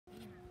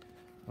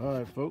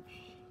Alright folks,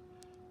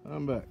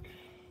 I'm back.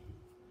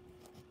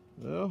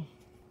 Well,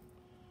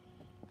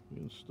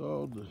 we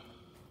installed the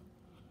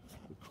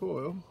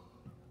coil.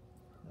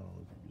 I don't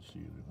know if you can see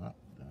it or not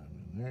down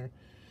in there.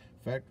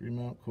 Factory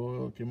mount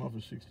coil, came off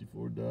a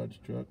 64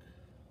 Dodge truck.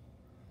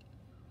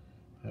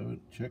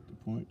 Haven't checked the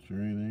points or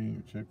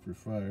anything, or checked for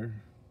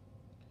fire.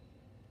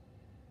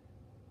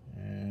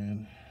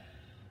 And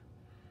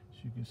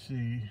as you can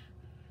see,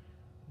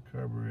 the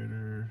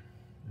carburetor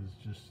is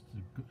just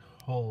the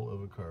hull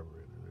of a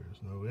carburetor.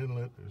 There's no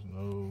inlet, there's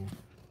no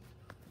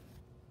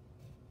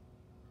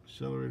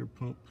accelerator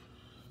pump.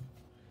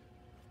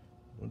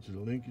 A bunch of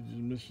the linkage is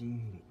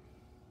missing.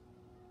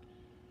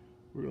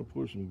 We're gonna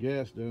pour some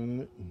gas down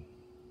in it and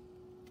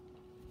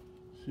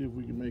see if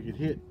we can make it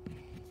hit.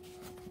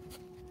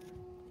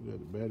 We got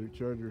the battery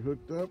charger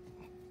hooked up.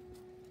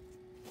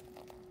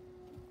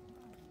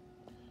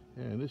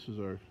 And this is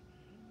our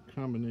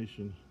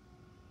combination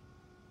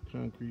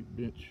concrete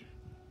bench,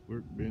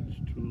 workbench,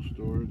 tool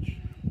storage,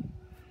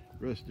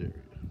 rest area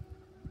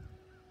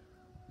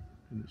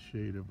in the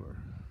shade of our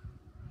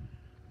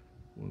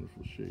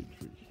wonderful shade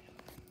tree.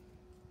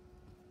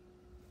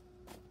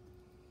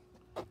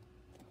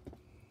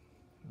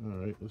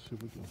 Alright, let's see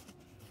if we can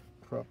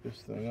prop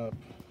this thing up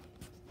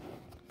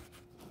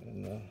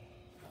and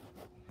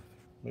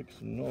make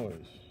some noise.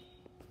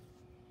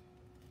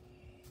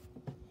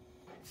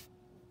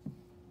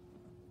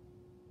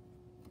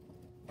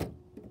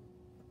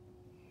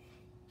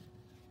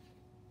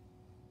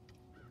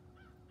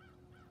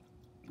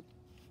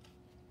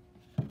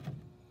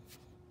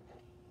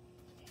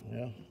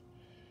 Yeah,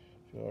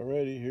 if y'all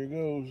ready, here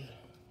goes.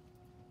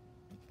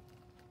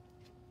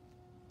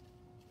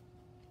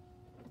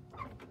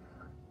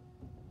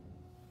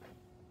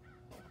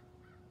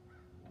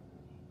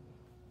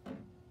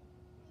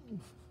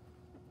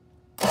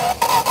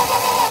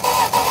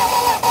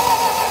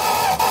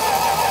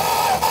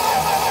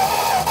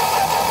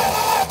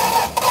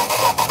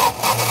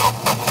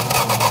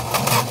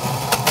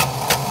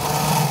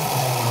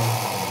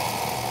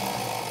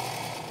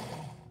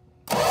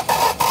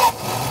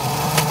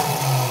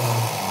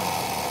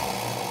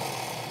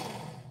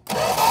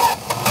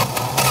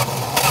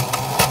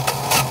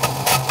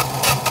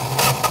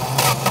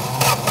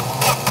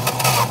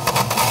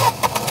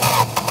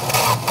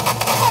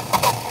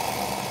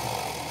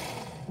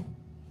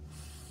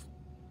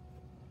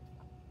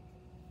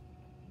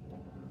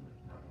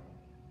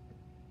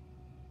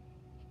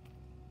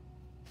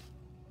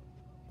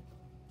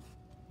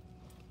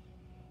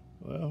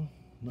 Well,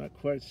 not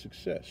quite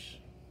success.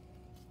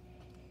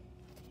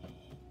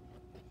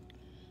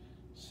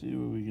 See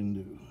what we can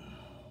do.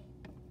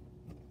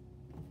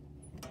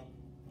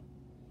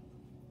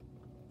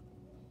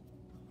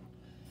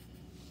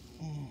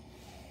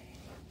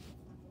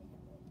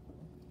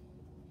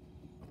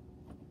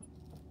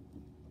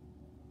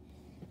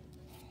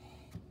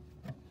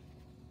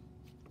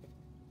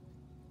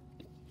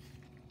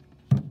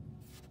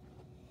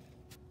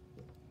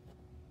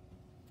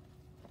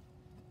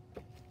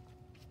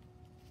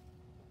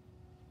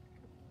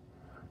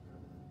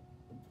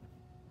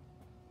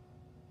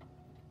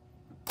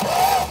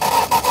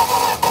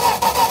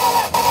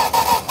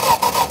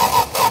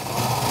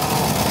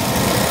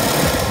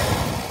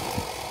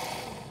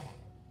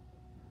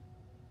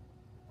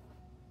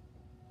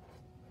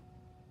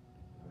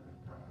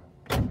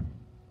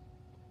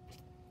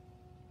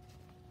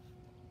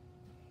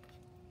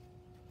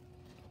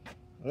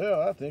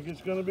 Well, I think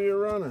it's going to be a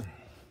runner.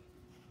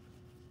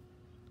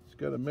 It's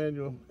got a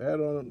manual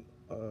add-on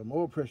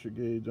oil pressure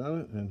gauge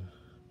on it, and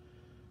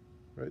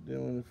right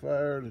then when it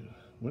fired, it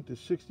went to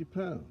 60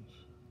 pounds.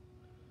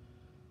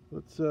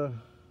 Let's see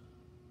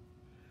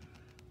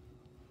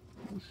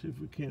if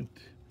we can't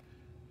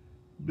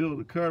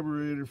build a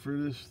carburetor for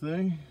this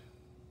thing.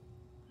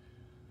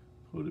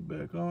 Put it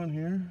back on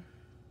here.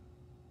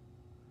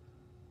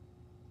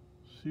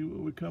 See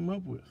what we come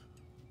up with.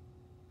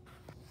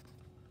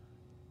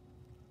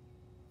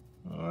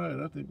 All right,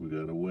 I think we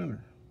got a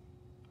winner.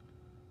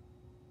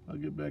 I'll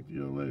get back to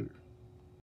you later.